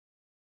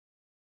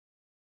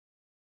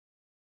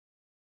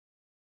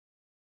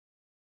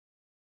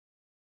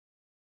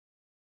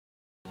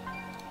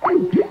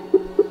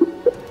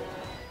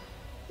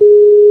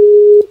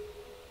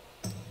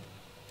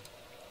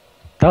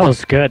That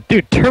was good.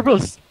 Dude,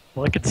 Turbo's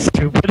looking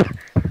stupid.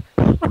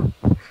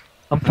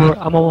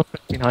 I'm almost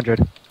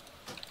 1500.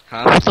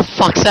 Huh? What the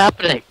fuck's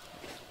happening?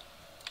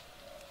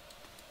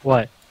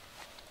 What?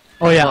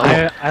 Oh yeah,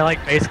 What? I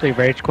like basically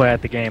rage quit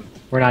at the game.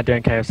 We're not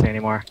doing KFC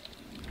anymore.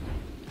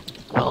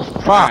 Oh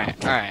fuck.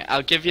 Alright,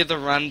 I'll give you the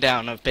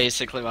rundown of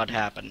basically what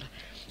happened.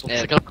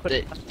 Looks like I'm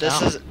quitting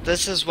now.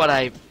 This is what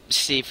I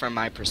see from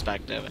my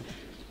perspective.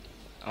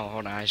 Oh,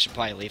 hold on, I should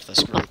probably leave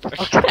this group.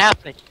 What's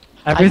happening?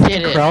 Everything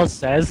get it. Krell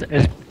says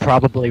is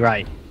probably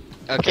right.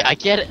 Okay, I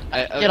get it.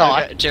 Get Get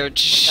on. Jared,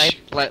 shh,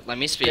 let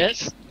me speak.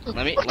 Yes?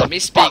 Let me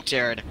speak,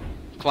 Jared.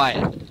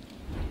 Quiet.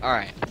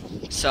 Alright,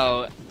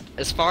 so,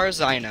 as far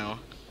as I know,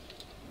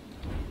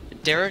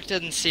 Derek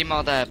didn't seem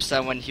all that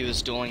upset when he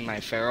was dueling my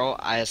Pharaoh.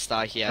 I just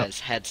thought he had his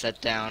headset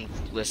down,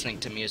 listening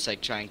to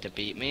music, trying to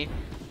beat me,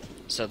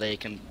 so they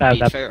can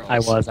beat Pharaohs. I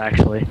was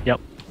actually. Yep.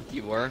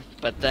 You were?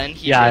 But then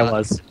he Yeah, I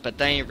was. But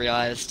then he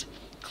realized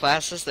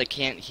classes that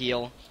can't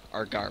heal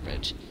are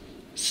garbage.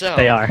 So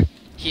They are.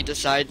 he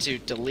decided to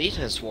delete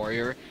his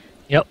warrior.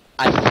 Yep.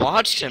 I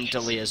watched him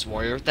delete his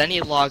warrior, then he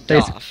logged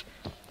Basi- off.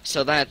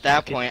 So then at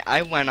that point,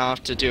 I went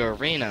off to do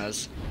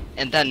arenas,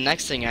 and then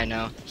next thing I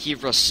know, he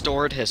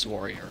restored his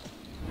warrior.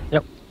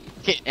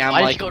 Okay, And I'm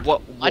why like, did you go,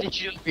 what? Why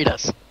did you read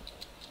us?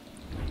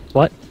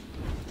 What?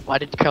 Why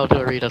did Carl do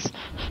Aritas?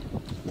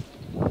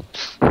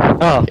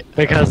 Oh,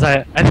 because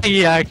I think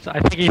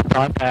he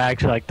thought that I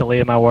actually like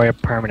deleted my warrior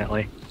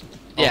permanently.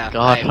 Yeah, Oh,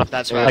 God.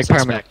 that's what I Like was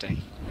permanent.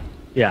 expecting.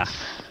 Yeah.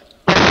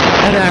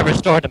 And then I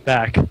restored him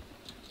back.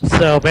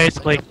 So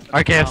basically,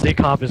 our KFC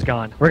comp is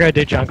gone. We're gonna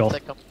do jungle.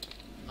 Looks like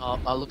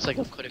looks like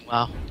I'm quitting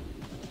WoW.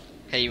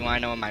 Hey, you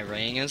wanna know what my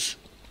rating is?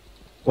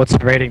 What's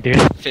the rating, dude?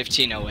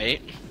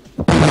 1508.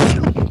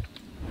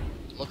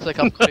 Looks like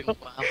I'm quitting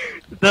WoW.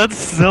 That's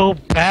so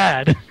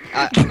bad.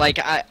 I've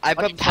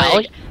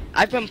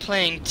been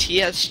playing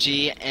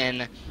TSG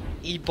and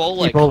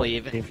Ebola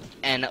Cleave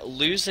and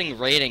losing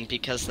rating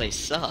because they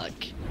suck.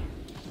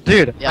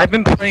 Dude, Yeah. I've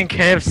been playing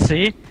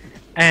KFC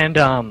and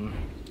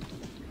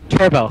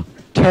Turbo.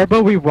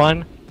 Turbo, we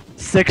won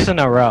 6 in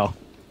a row.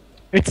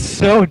 It's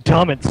so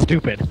dumb and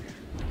stupid.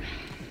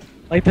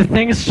 Like the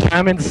things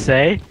shamans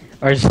say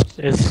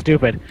is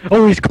stupid.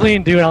 Oh, he's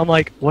clean, dude. I'm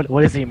like, what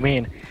does he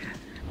mean?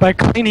 By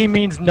clean, he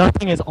means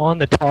nothing is on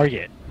the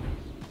target.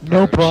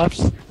 No Purge.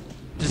 buffs,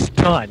 just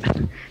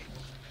done.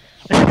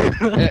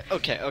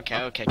 Okay.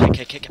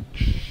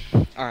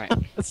 Alright.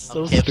 That's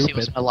so KFC stupid.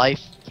 was my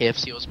life.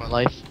 KFC was my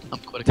life. I'm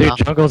quitting Dude, WoW.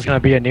 jungle's gonna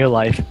be a new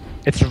life.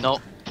 It's No,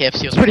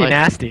 KFC was pretty my life.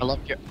 nasty.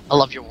 I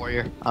love your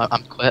warrior.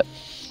 I'm quit.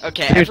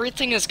 Okay, Dude.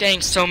 everything is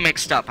getting so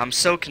mixed up. I'm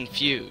so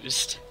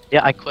confused.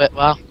 Yeah, I quit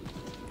WoW.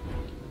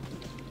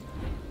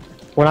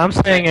 What I'm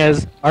saying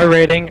is, our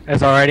rating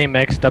is already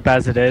mixed up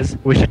as it is.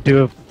 We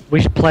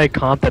should play a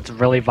comp that's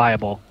really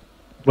viable,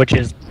 which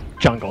is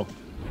jungle.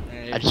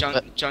 I just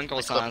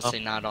Jungle's I quit honestly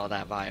not all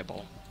that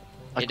viable.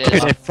 I It quit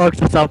is. Dude, it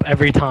fucks us up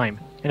every time,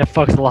 and it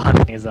fucks a lot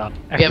of things up. We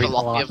have Every we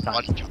lot have of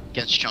won times.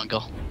 against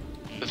jungle.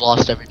 We've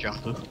lost every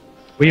jungle.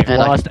 We've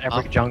and I lost quit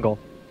every WoW. jungle.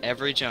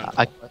 Every jungle.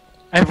 I quit.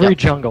 Every Yep.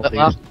 jungle, But dude.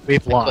 WoW.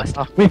 We've I quit lost.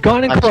 WoW. We've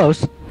gone in I-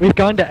 close. We've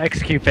gone to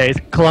execute phase,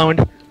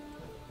 cloned,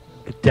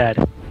 dead.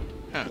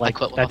 Huh. Like,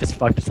 quit WoW. that just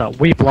fucked us up.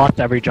 We've lost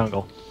every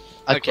jungle.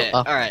 I Okay, quit WoW.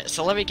 alright,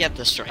 so let me get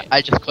this straight.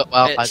 I just quit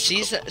WoW. I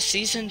just quit.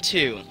 Season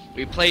 2,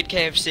 we played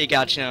KFC,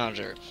 got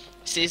Challenger.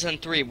 Season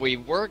 3, we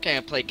were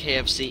gonna play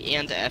KFC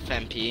and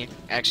FMP.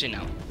 Actually,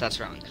 no, that's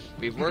wrong.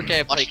 We were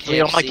gonna play Watch,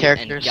 delete all my KFC and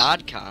characters.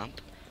 God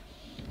Comp.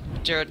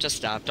 Jared, just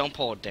stop. Don't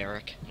pull it,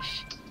 Derek.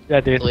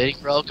 Yeah, dude.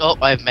 Deleting rogue. Oh,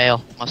 I have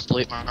mail. Must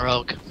delete my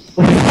rogue.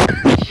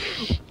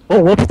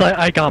 Oh, whoops,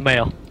 I got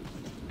mail.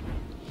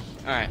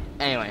 Alright,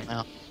 anyway.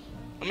 Well.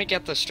 Let me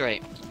get this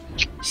straight.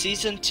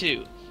 Season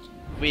 2,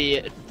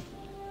 we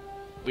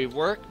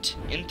worked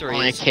in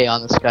Only a 3s, K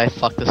on this guy.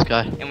 Fuck this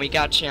guy. and we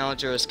got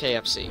Challenger as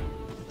KFC.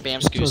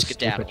 Bam, So scoo, stupid,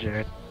 skedaddle.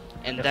 Jared.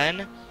 And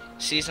then,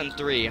 Season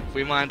 3,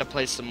 we wanted to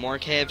play some more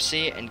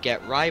KFC and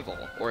get Rival,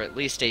 or at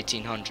least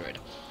 1800.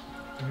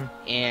 Mhm.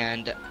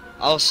 And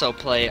also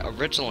play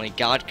originally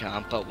God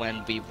Comp, but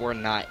when we were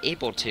not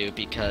able to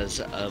because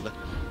of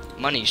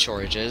money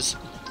shortages.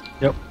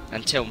 Yep.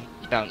 Until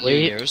about New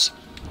Wait. Year's.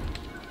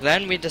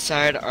 Then we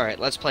decided, alright,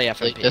 let's play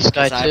FMP. Delete this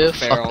guy 'cause I have a too.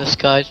 Fuck Pharaoh, this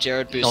guy.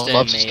 Jared No one boosted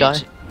loves this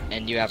mage, guy.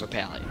 and you have a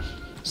pally.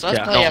 So let's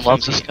Yeah. play No one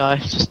loves this FMP. guy.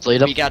 Just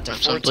delete him. We got to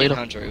Just delete him.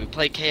 1400. We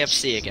played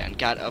KFC again.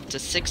 Got up to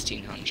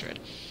 1600.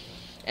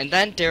 And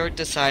then Derek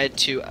decided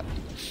to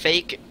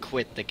fake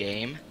quit the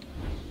game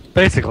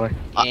Basically.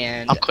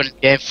 and I'm quitting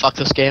the game. Fuck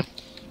this game.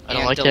 I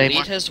don't and like it delete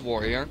anymore. his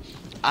warrior.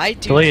 I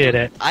do Deleted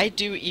it. I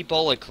do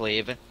Ebola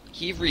Cleave.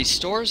 He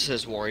restores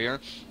his warrior.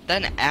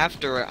 Then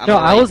after I'm No,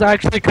 I like, was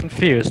actually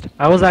confused.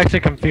 I was actually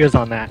confused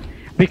on that.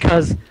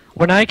 Because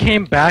when I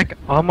came back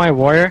on my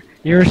warrior,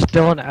 you were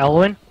still in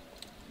Elwyn,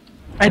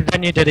 and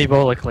then you did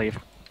Ebola Cleave.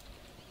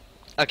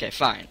 okay,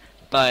 fine.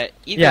 But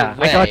either Yeah,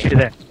 way, I got you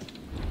there.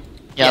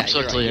 Yeah, you're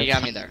absolutely. right, you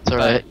got me there. It's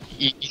alright.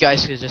 You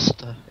guys could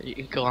just you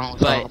can go on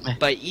with all of me.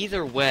 But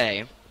either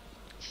way,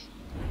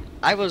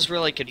 I was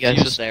really guys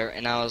confused just- there,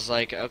 and I was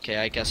like, okay,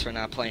 I guess we're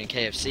not playing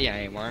KFC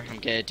anymore. I'm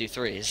gonna do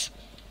threes.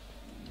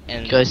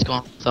 And You guys go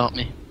on without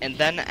me. and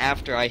then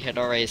after I had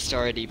already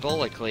started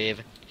Ebola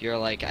Cleave, you're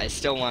like, I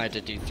still wanted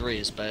to do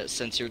threes, but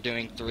since you're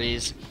doing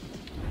threes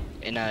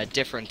in a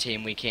different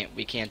team, we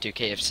can't do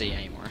KFC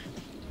anymore.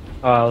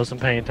 Oh, I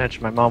wasn't paying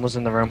attention. My mom was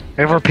in the room.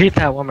 Hey, repeat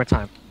that one more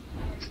time.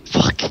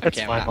 Fuck. That's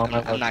Okay, fine, Mom.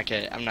 I'm not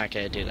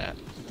gonna do that.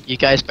 You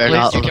guys better Please,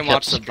 not You look can at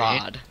watch the the screen.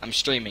 VOD. I'm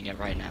streaming it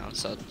right now,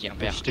 so yeah.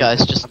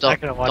 Guys, just I'm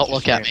not gonna watch don't the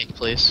look at stream. me,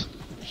 please.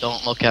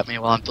 Don't look at me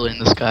while I'm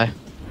deleting this guy.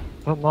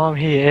 But Mom,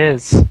 he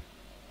is.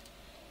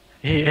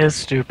 He is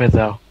stupid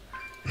though.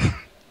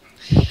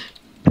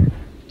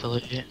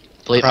 Delete it.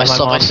 Delete Right, my my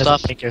subway mom doesn't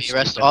stuff. think you're The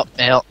rest stupid. up,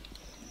 mail.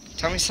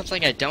 Tell me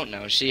something I don't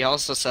know. She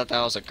also said that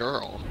I was a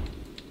girl.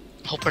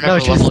 Hope we're No, never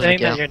she's lovely saying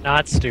that again. you're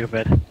not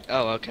stupid,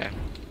 Oh, okay.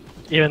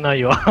 even though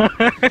you are.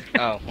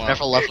 Oh, well.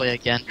 Never lovely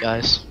again,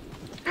 guys.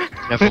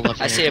 Never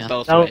lovely I see again. it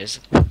both Nope. ways.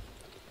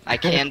 I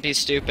can be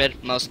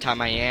stupid, most of the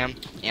time I am,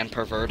 and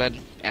perverted,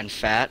 and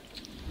fat.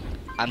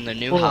 I'm the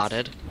new Well,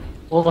 hotted.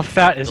 Well, the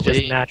fat is just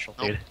Delete. natural,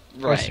 Nope. dude.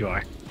 Of course Right. you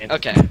are. And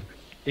Okay.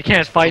 You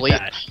can't fight Delete.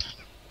 that.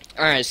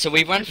 Alright, so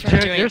we went from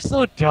Dude, doing... you're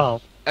so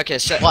dumb. Okay,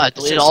 so... What?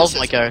 Delete so- all so- of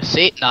my so- guys.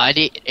 See?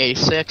 90,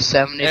 86,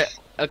 70.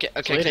 Okay,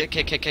 Delete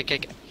it. okay.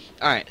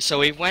 Alright, so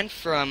we went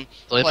from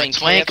Delete my playing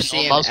twink. KFC No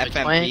one and loves my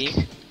FMP,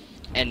 twink.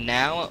 and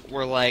now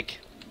we're like...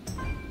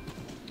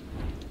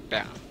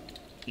 Yeah.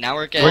 Now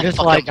we're We're getting... just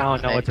fuck like, up I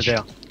don't know what to do.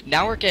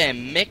 Now we're gonna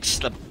mix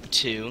the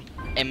two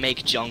and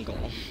make jungle.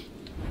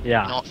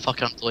 Yeah. You know what?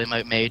 Fuck it, I'm deleting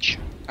my mage.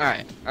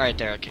 Alright,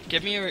 Derek.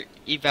 Give me your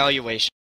evaluation